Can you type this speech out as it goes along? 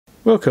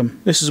Welcome,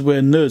 this is where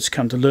nerds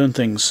come to learn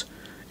things.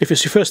 If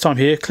it's your first time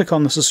here, click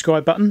on the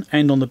subscribe button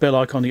and on the bell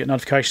icon to get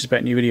notifications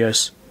about new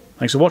videos.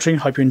 Thanks for watching,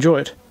 hope you enjoy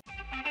it.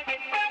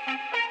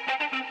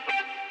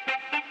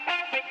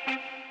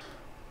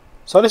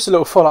 So this is a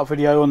little follow-up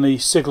video on the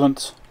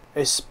Siglent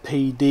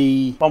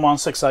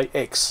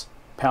SPD1168X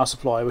power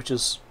supply, which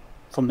is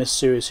from this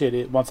series here,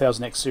 the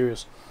 1000X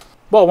series.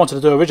 What I wanted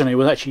to do originally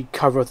was actually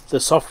cover the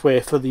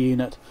software for the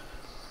unit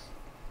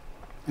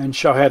and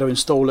show how to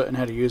install it and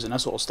how to use it and that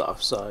sort of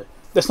stuff. So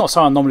that's not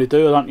something I normally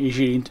do. I don't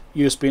usually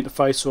USB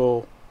interface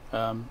or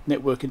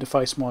network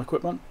interface my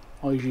equipment.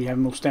 I usually have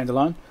them all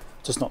standalone.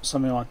 It's just not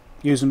something I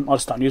use them. I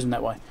just don't use them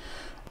that way.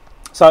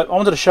 So I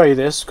wanted to show you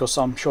this because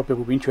I'm sure people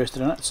will be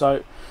interested in it.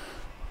 So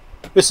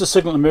this is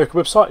the Siglent America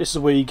website. This is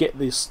where you get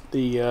the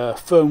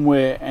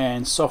firmware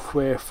and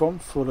software from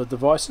for the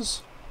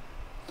devices.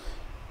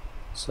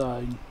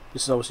 So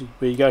this is obviously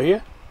where you go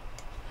here.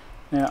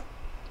 Now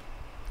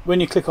when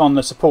you click on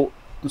the support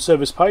and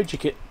service page, you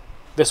get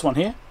this one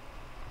here.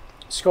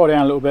 Scroll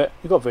down a little bit,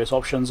 you've got various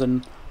options,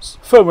 and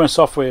firmware and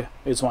software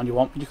is the one you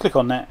want. You click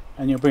on that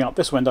and you'll bring up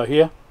this window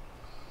here,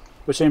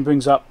 which then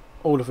brings up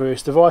all the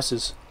various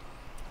devices.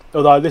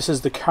 Although this is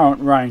the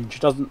current range,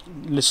 it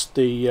doesn't list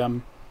the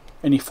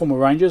any former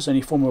ranges,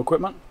 any former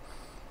equipment.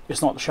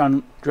 It's not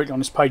shown directly on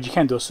this page. You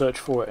can do a search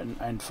for it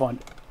and find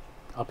it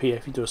up here.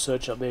 If you do a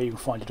search up there, you can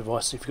find your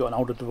device if you've got an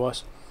older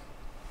device.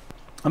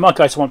 In my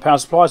case, I want power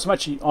supplies. I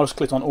just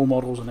clicked on all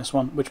models on this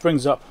one, which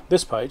brings up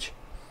this page,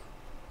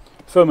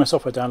 firmware and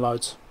software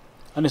downloads,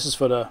 and this is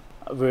for the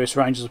various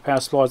ranges of power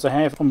supplies I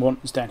have. One one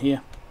is down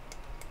here.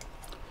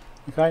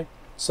 Okay,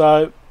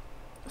 so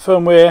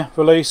firmware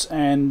release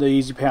and the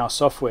EasyPower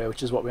software,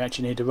 which is what we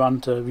actually need to run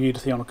to view the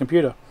thing on a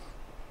computer.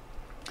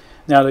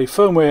 Now the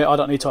firmware I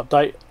don't need to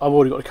update. I've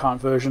already got the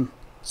current version,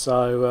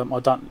 so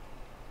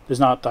there's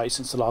no update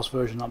since the last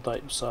version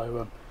update.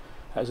 So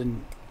that was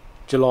in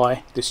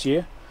July this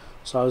year.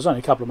 So it was only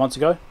a couple of months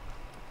ago,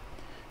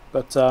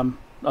 but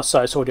I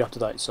say it's already up to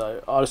date.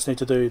 So I just need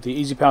to do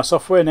the EasyPower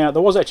software. Now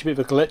there was actually a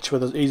bit of a glitch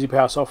with the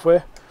EasyPower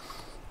software.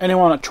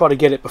 Anyone that tried to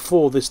get it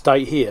before this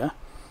date here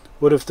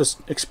would have just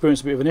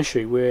experienced a bit of an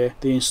issue where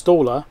the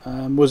installer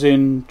was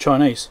in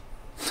Chinese.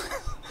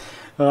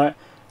 Alright,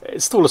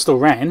 installer still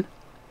ran,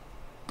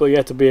 but you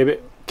had to be a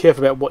bit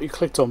careful about what you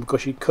clicked on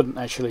because you couldn't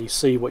actually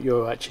see what you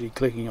were actually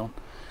clicking on.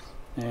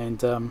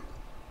 And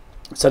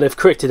so they've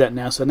corrected that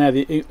now, so now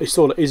the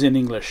installer is in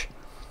English.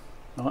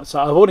 Alright,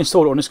 so I've already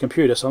installed it on this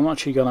computer, so I'm not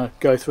actually going to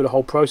go through the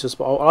whole process,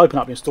 but I'll open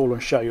up the installer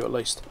and show you at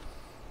least.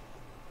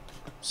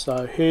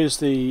 So here's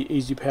the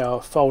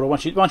EasyPower folder.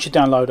 Once you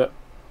download it,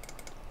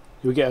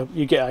 you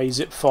get a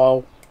zip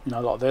file, you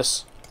know, like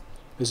this.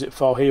 The zip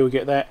file here, you'll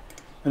get that,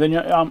 and then you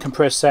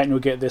uncompress that, and you'll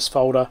get this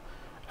folder.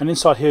 And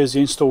inside here is the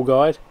install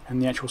guide and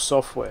the actual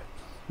software.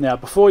 Now,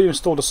 before you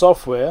install the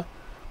software,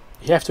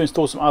 you have to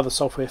install some other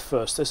software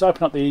first. Let's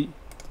open up the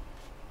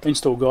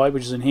install guide,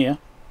 which is in here.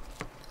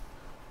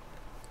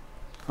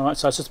 Alright,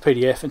 so it's just a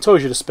PDF. It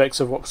tells you the specs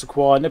of what's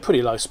required, and they're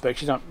pretty low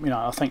specs.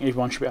 I think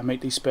everyone should be able to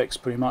meet these specs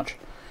pretty much.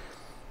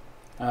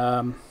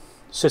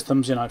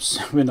 Systems,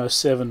 Windows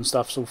 7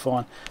 stuff's all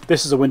fine.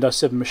 This is a Windows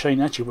 7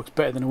 machine. It actually works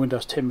better than a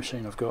Windows 10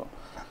 machine I've got.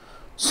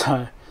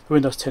 So the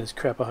Windows 10 is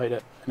crap. I hate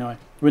it. Anyway,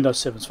 Windows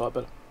 7's far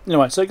better.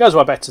 Anyway, so it goes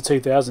right back to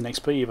 2000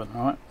 XP even.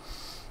 Alright.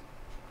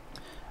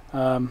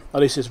 At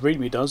least this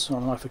README does. I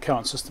don't know if the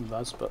current system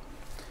does, but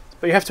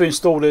you have to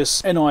install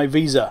this NI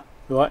Visa,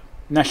 right?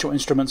 National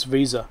Instruments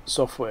Visa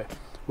software,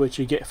 which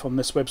you get from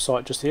this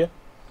website just here.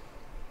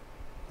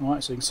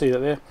 Alright, so you can see that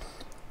there.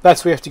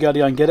 That's where you have to go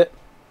and get it.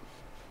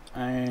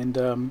 And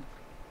you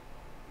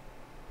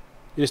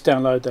just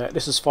download that.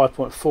 This is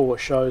 5.4, it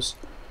shows.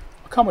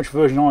 I can't remember which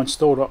version I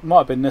installed. It might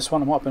have been this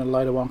one, it might have been a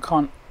later one.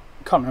 Can't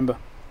remember.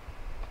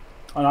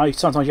 I know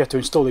sometimes you have to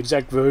install the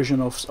exact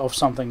version of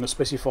something that's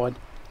specified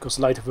because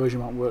the later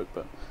version won't work,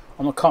 but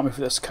can't remember if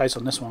that's the case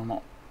on this one or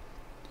not.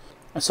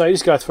 And so you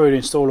just go through the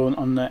install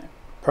on that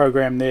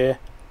program there.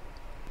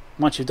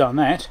 Once you've done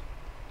that,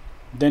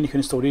 then you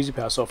can install the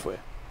EasyPower software.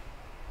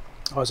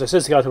 As I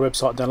said, to go to the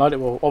website and download it.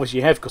 Well, obviously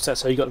you have, because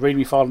that's how you got the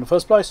README file in the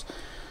first place.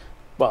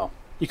 Well,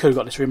 you could have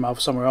got this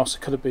README somewhere else.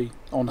 It could have been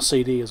on a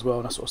CD as well,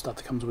 and that sort of stuff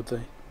that comes with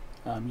the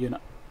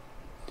unit.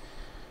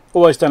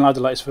 Always download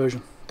the latest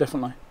version,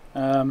 definitely.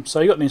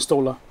 So you got the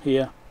installer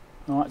here.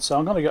 Alright, so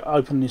I'm going to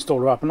open the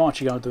installer up. I'm not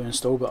actually going to do an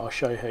install, but I'll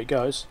show you how it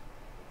goes.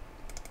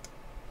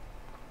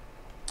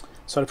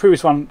 So the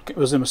previous one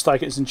was a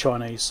mistake, it's in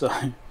Chinese, so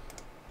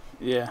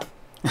yeah.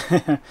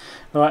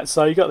 Alright,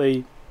 so you got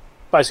the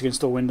basic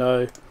install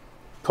window,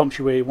 prompts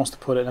you where it wants to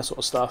put it and that sort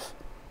of stuff.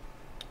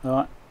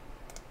 Alright.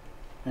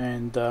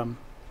 And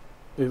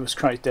it was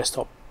create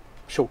desktop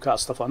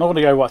shortcuts, stuff like that. I'm not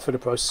going to go right through the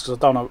process because I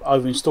don't want to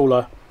over install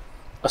a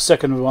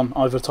second one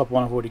over the top of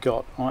one I've already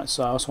got. Alright,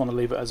 so I just want to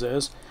leave it as it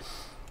is.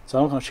 So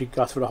I'm not going to actually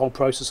go through the whole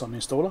process on the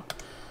installer.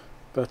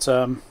 But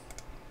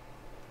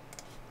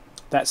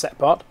that's that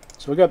part.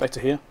 So we'll go back to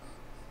here.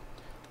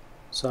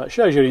 So it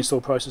shows you the install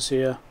process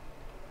here,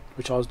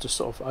 which I was just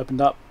sort of opened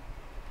up.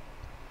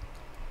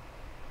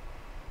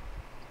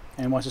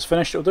 and once it's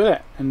finished it'll do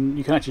that, and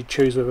you can actually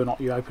choose whether or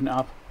not you open it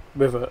up,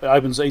 whether it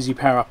opens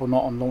EasyPower up or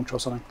not on launch or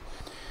something.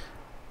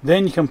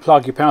 Then you can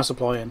plug your power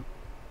supply in,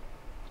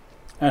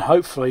 and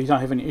hopefully you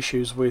don't have any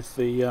issues with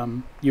the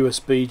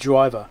USB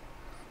driver.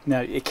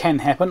 Now it can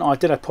happen. I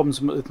did have problems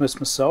with this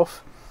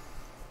myself.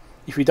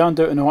 If you don't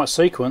do it in the right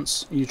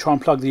sequence, you try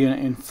and plug the unit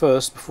in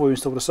first before you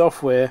install the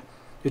software,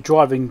 your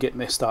driver can get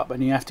messed up,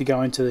 and you have to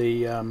go into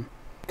the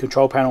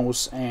control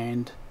panels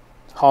and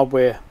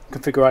hardware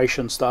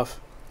configuration stuff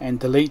and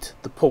delete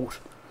the port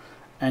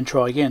and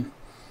try again.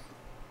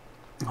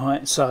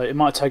 Alright, so it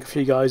might take a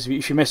few goes.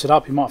 If you mess it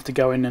up, you might have to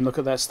go in and look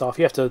at that stuff.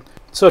 You have to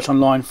search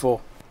online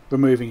for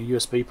removing a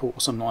USB port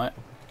or something like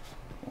that,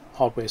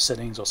 hardware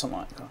settings or something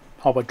like that.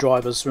 Hardware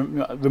drivers,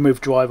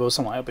 remove driver or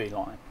something like that.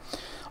 It'll be like,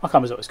 I can't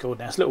remember what it's called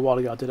now. It's a little while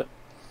ago I did it.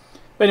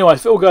 But anyway,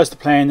 if it all goes to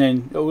plan,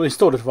 then it will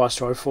install the device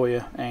driver for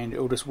you and it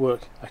will just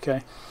work.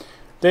 Okay.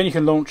 Then you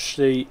can launch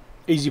the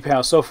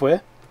EasyPower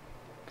software.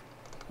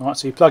 Alright,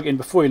 so you plug it in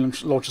before you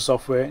launch the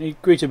software, and you're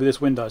greeted with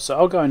this window. So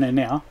I'll go in there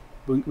now.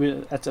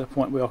 We're at the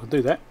point where I can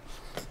do that.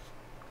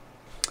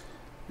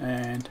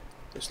 And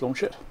let's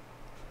launch it.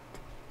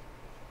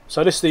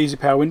 So this is the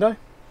EasyPower window.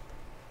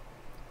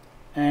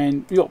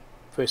 And you've got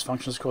various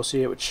functions across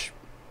here which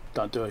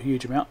don't do a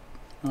huge amount.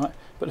 Alright,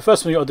 but the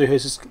first thing you've got to do here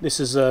is this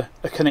is a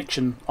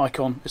connection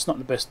icon. It's not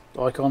the best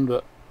icon,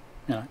 but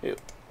you know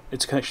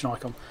it's a connection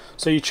icon.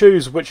 So you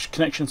choose which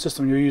connection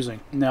system you're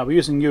using. Now we're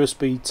using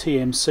USB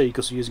TMC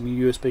because we're using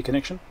a USB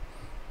connection.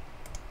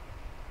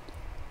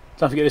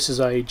 Don't forget this is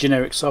a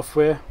generic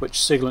software which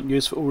Siglent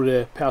use for all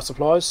their power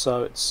supplies.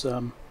 So it's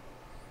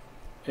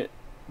it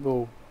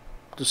will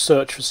just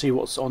search to see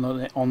what's on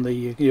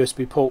the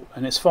USB port,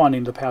 and it's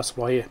finding the power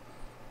supply here.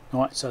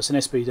 Alright, so it's an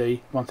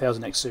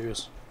SPD1168X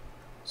series.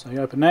 So you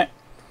open that,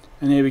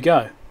 and here we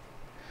go.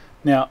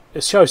 Now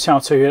it shows channel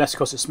 2 here. That's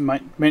because it's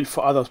meant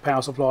for other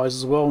power supplies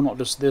as well, not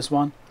just this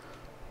one.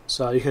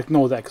 So you can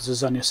ignore that because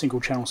there's only a single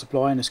channel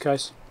supply in this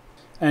case.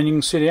 And you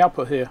can see the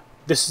output here.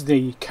 This is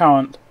the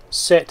current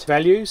set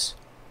values,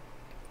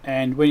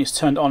 and when it's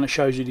turned on it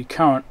shows you the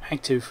current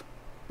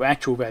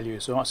actual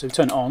values. Alright, so if you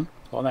turn it on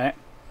like that,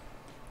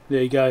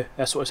 there you go,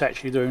 that's what it's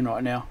actually doing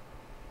right now.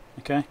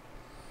 Okay,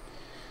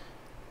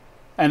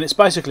 and it's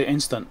basically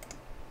instant.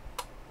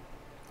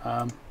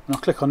 When I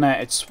click on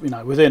that, it's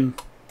within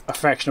a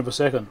fraction of a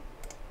second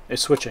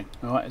it's switching.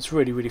 Alright, it's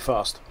really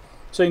fast.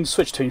 So you can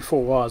switch between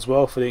 4 wires as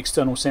well for the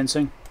external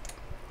sensing.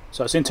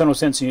 So it's internal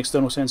sensing,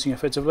 external sensing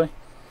effectively.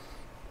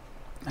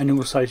 And you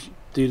also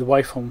do the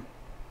waveform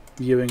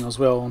viewing as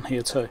well on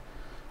here too.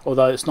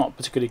 Although it's not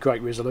particularly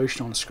great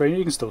resolution on the screen,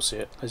 you can still see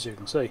it, as you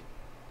can see.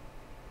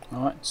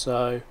 Alright,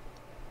 so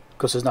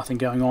because there's nothing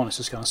going on, it's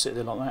just going to sit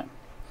there like that.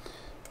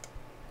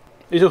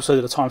 You also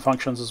do the time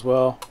functions as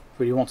well,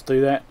 if you want to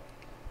do that,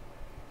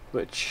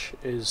 which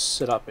is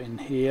set up in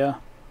here.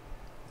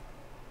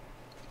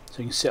 So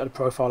you can set the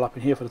profile up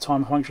in here for the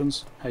timer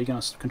functions, how you're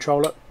going to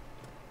control it.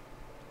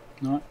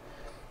 Alright.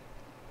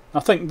 I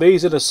think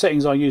these are the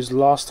settings I used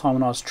last time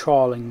when I was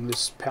trialling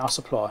this power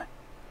supply.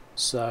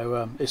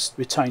 So it's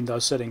retained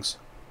those settings.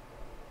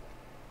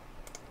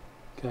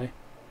 Okay.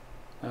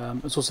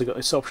 It's also got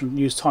this option,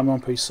 use timer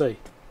on PC.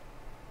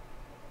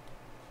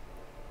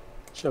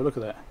 So look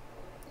at that.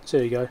 So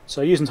there you go.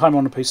 So using timer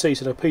on the PC,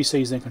 so the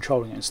PC is then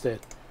controlling it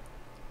instead,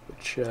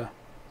 which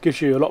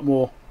gives you a lot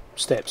more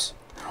steps.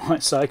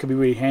 Right, so it could be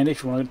really handy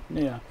if you want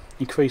to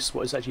increase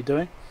what it's actually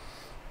doing.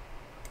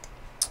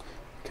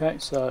 Okay,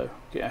 so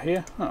get out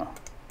here. Oh,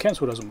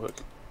 cancel doesn't work.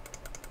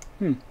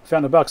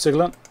 Found a bug,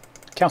 Siglent.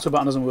 Cancel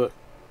button doesn't work.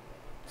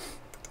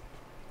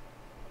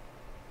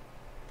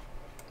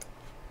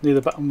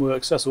 Neither button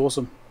works. That's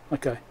awesome.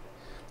 Okay,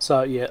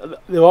 so yeah,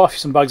 there are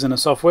some bugs in the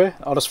software.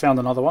 I just found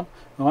another one.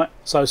 Alright,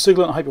 so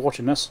Siglent, I hope you're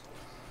watching this.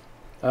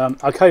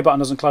 OK button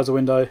doesn't close the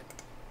window.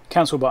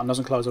 Cancel button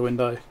doesn't close the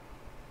window.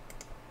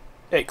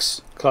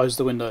 X close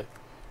the window.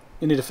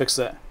 You need to fix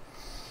that.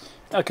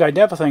 Okay,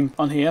 the other thing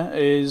on here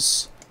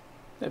is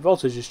that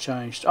voltage has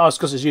changed. Oh, it's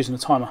because it's using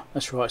the timer.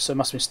 That's right, so it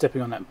must have been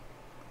stepping on that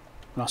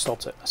when I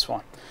stopped it. That's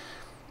fine.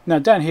 Now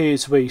down here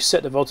is where you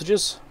set the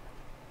voltages.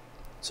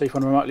 So if you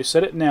want to remotely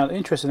set it. Now the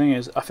interesting thing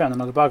is I found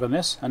another bug on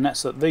this, and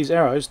that's that these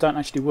arrows don't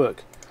actually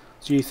work.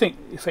 So you think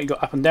if you've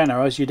got up and down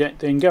arrows, you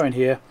then go in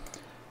here,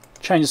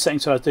 change the setting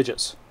to those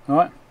digits.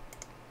 Alright?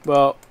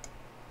 Well,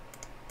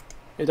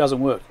 it doesn't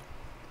work.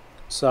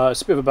 So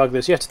it's a bit of a bug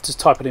this. You have to just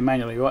type it in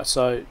manually, right?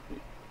 So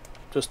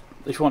just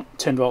if you want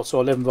 10 volts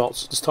or 11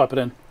 volts, just type it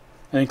in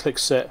and then click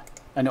set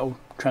and it'll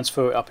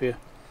transfer it up here.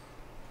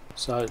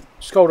 So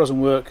scroll doesn't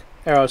work,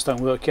 arrows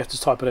don't work, you have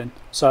to type it in.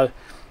 So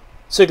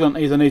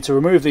Siglent either need to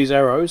remove these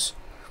arrows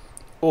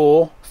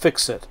or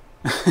fix it.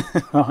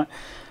 Right.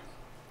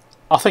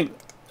 I think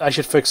I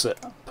should fix it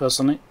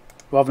personally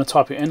rather than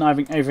type it in. I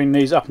think having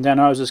these up and down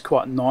arrows is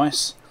quite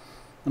nice,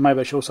 and maybe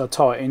I should also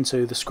tie it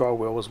into the scroll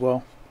wheel as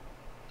well,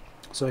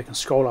 so you can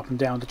scroll up and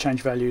down to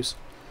change values.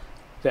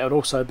 That would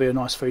also be a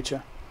nice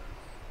feature.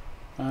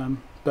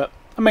 But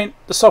I mean,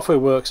 the software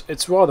works.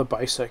 It's rather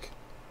basic.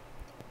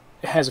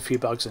 it has a few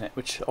bugs in it,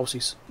 which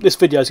obviously this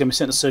video is going to be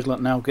sent to Siglent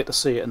and they'll get to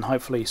see it and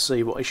hopefully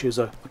see what issues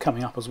are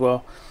coming up as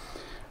well.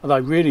 Although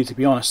really, to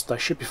be honest, they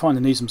should be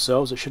finding these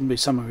themselves. It shouldn't be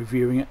someone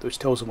reviewing it which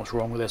tells them what's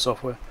wrong with their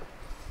software.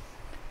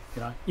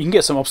 You know, you can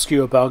get some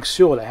obscure bugs,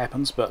 sure, that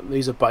happens, but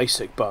these are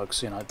basic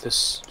bugs. You know,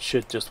 this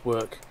should just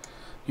work.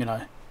 You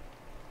know,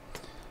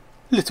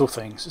 little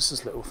things. This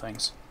is little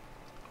things,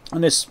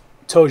 and this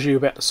tells you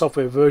about the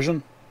software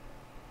version.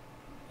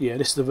 Yeah,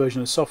 this is the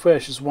version of the software.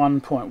 It's just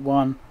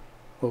 1.1,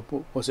 or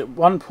was it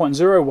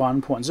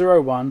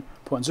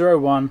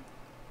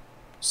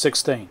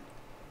 1.01.01.01.16?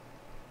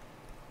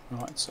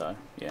 Right, so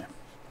yeah.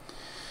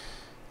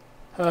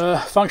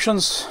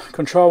 Functions,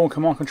 control and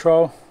command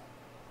control.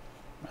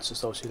 That's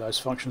just obviously those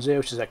functions there,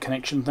 which is that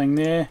connection thing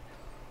there.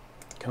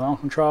 Command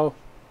control.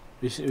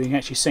 We can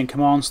actually send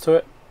commands to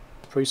it.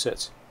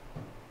 Presets.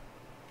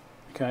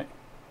 Okay.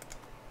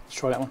 Let's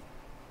try that one.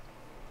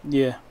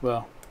 Yeah,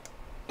 well,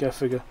 go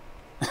figure.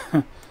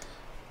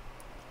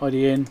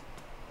 IDN.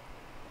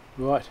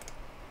 Right.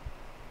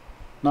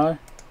 No.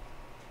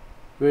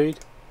 Read.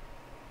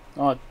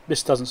 Oh,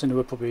 this doesn't seem to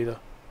work properly either.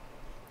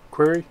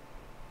 Query.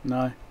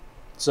 No.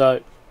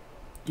 So,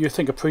 you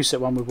think a preset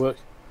one would work.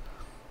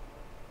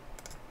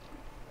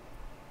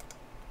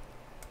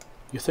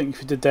 You think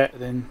if you did that,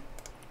 then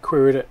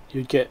queried it,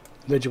 you'd get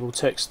legible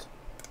text.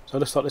 So it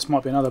looks like this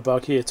might be another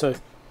bug here too.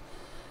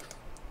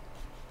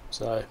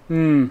 So,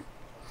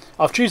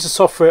 I've used the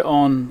software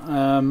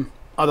on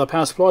other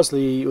power supplies.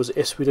 It was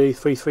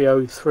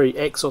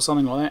SPD1168X or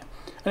something like that,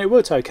 and it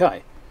worked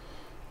okay.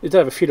 It did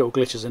have a few little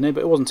glitches in there,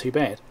 but it wasn't too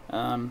bad.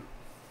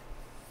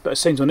 But it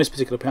seems on this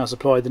particular power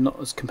supply they're not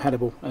as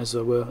compatible as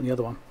they were on the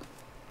other one.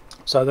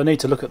 So they need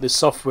to look at this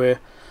software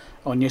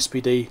on the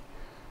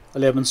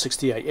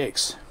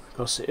SPD1168X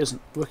because it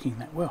isn't working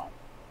that well.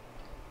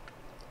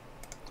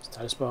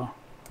 Status bar,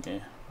 yeah,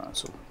 right,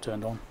 it's all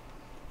turned on.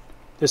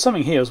 There's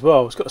something here as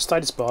well. It's got a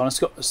status bar and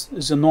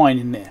there's a 9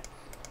 in there.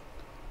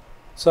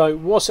 So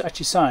what's it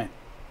actually saying?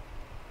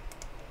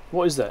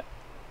 What is that?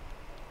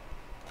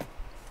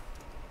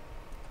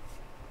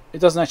 It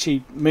doesn't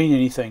actually mean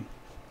anything.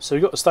 So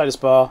you've got the status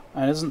bar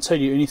and it doesn't tell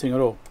you anything at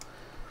all.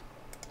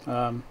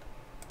 You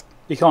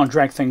can't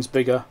drag things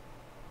bigger.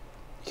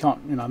 You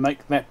can't, you know,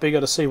 make that bigger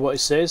to see what it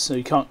says. So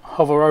you can't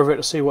hover over it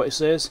to see what it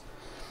says.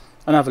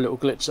 Another little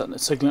glitch that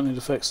Siglent need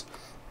to fix.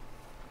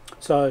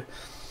 So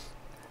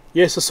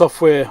yes, the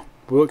software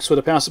works with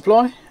the power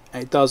supply.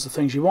 It does the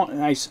things you want.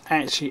 It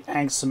actually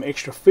adds some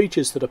extra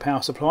features to the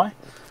power supply.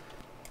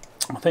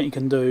 I think you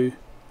can do,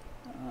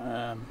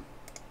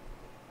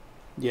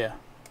 yeah.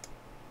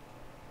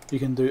 You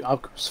can do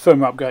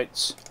firmware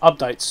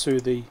updates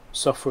through the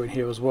software in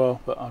here as well,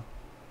 but I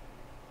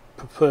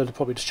prefer to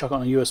probably just chuck it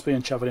on a USB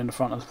and shove it in the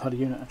front of the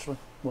unit, actually,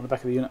 or in the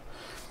back of the unit.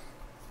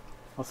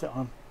 I think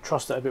I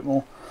trust it a bit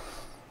more.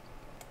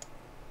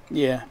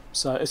 Yeah,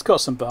 so it's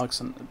got some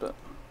bugs, but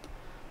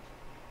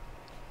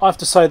I have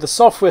to say the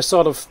software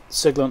side of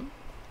Siglent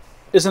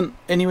isn't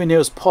anywhere near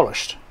as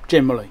polished,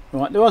 generally.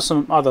 Right, there are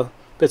some other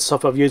bits of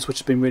software I've used which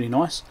have been really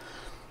nice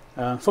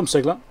from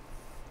Siglent.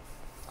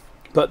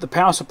 But the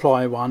power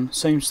supply one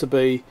seems to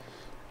be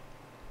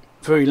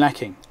very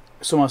lacking.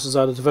 It's almost as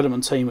though the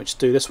development team which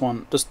do this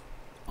one just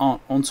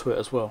aren't onto it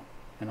as well.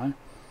 You know,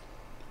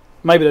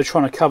 maybe they're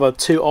trying to cover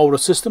two older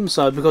systems,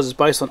 so because it's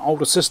based on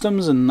older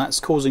systems and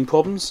that's causing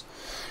problems,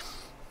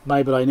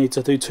 maybe they need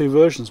to do two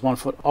versions, one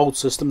for old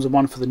systems and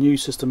one for the new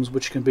systems,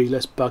 which can be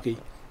less buggy.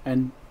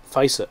 And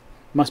face it,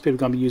 most people are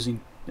going to be using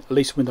at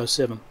least Windows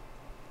 7.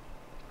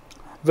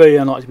 Very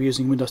unlikely to be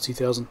using Windows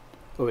 2000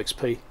 or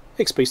XP.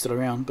 XP's still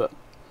around, but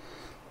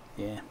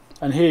yeah.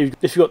 And here,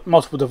 if you've got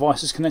multiple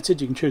devices connected,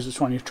 you can choose which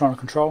one you're trying to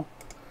control.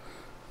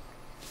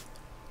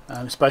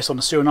 It's based on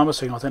the serial number,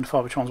 so you can identify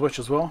which one's which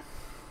as well.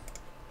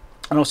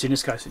 And also in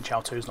this case,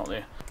 channel 2 is not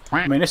there.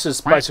 I mean, this is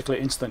basically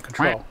instant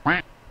control.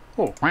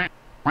 Oh,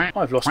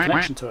 I've lost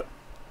connection to it.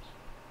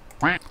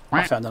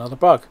 I found another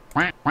bug.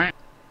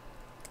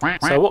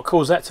 So what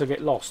caused that to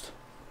get lost?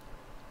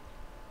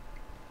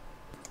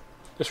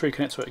 Let's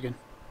reconnect to it again.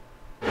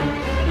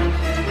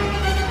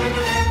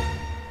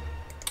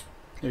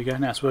 There we go,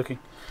 now it's working.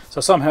 So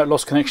somehow it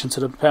lost connection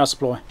to the power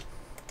supply.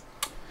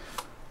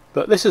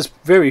 But this is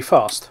very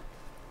fast.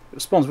 It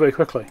responds very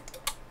quickly.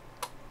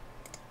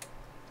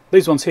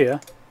 These ones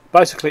here,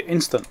 basically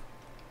instant.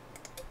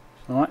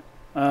 Alright.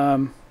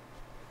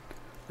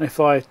 If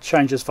I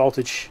change this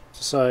voltage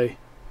to say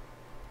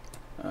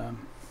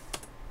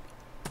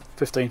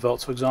 15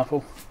 volts for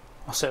example,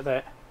 I'll set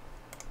that.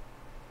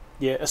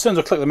 Yeah, as soon as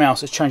I click the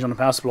mouse it's changed on the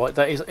power supply.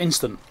 That is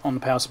instant on the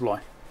power supply.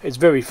 It's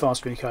very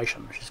fast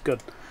communication, which is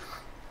good.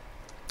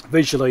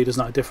 Visually there's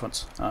no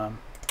difference.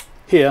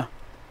 Here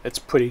it's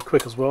pretty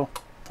quick as well.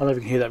 I don't know if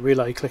you can hear that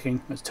relay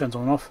clicking, it turns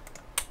on and off.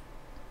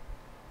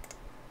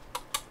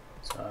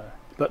 So,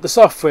 but the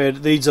software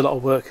needs a lot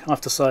of work, I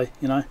have to say.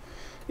 You know,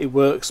 it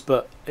works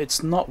but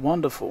it's not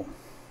wonderful.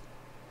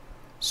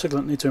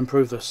 Siglent need to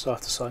improve this, I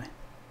have to say.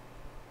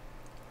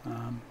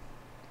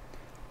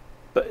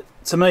 But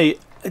to me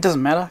it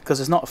doesn't matter because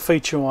it's not a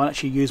feature I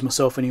actually use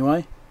myself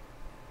anyway.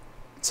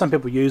 Some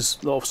people use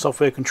a lot of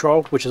software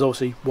control, which is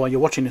obviously why you're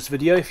watching this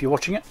video. If you're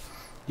watching it,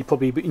 you're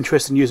probably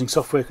interested in using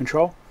software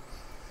control,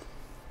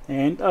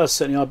 and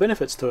certainly are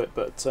benefits to it,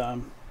 but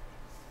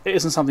it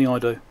isn't something I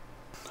do.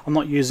 I'm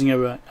not using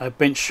a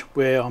bench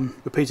where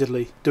I'm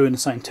repeatedly doing the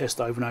same test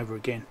over and over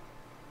again.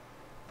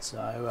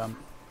 So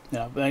you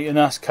know, in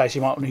that case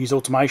you might want to use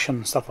automation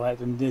and stuff like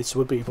that, and this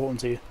would be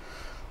important to you.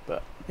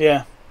 But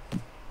yeah,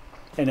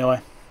 anyway,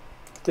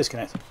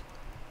 disconnect,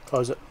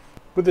 close it.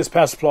 With this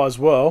power supply as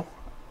well,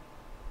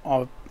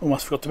 I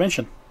almost forgot to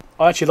mention,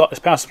 I actually like this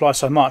power supply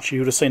so much, you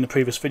would have seen the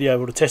previous video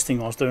of all the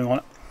testing I was doing on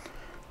it.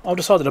 I've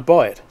decided to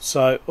buy it.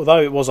 So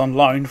although it was on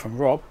loan from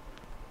Rob,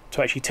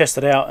 to actually test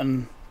it out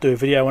and do a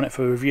video on it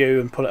for review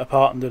and pull it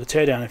apart and do the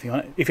teardown and everything on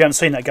it. If you haven't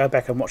seen that, go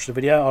back and watch the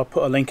video. I'll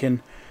put a link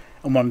in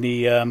on one of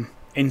the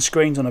end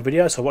screens on the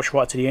video, so watch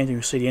right to the end and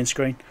you'll see the end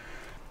screen.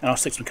 And I'll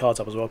stick some cards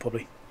up as well,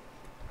 probably.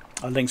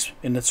 Links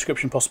in the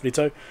description possibly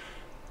too.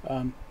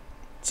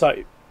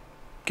 So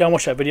go and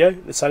watch that video.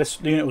 So this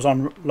unit was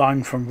on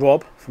loan from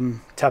Rob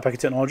from Taupaca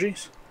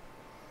Technologies.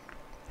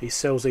 He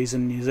sells these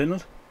in New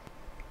Zealand.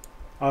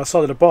 I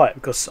decided to buy it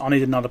because I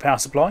needed another power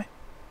supply.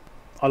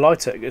 I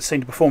liked it. It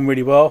seemed to perform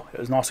really well. It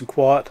was nice and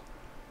quiet.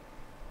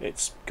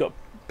 It's got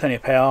plenty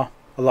of power.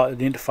 I like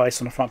the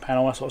interface on the front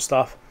panel, that sort of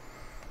stuff.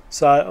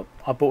 So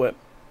I bought it.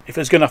 If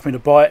it's good enough for me to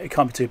buy it, it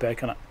can't be too bad,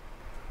 can it?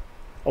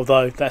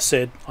 Although, that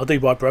said, I do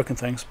buy broken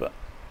things, but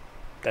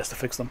that's to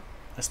fix them.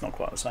 That's not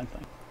quite the same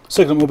thing.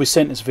 Siglent will be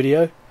sent this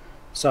video,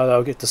 so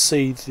they'll get to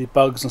see the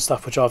bugs and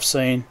stuff which I've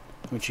seen,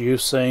 which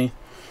you've seen,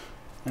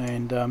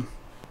 and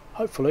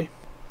hopefully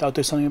they'll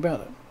do something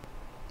about it.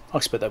 I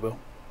expect they will.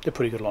 They're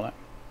pretty good on it.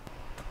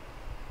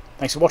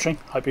 Thanks for watching.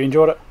 Hope you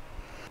enjoyed it.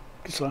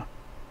 Good luck.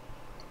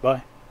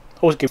 Bye.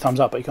 Always give a thumbs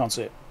up, but you can't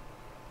see it.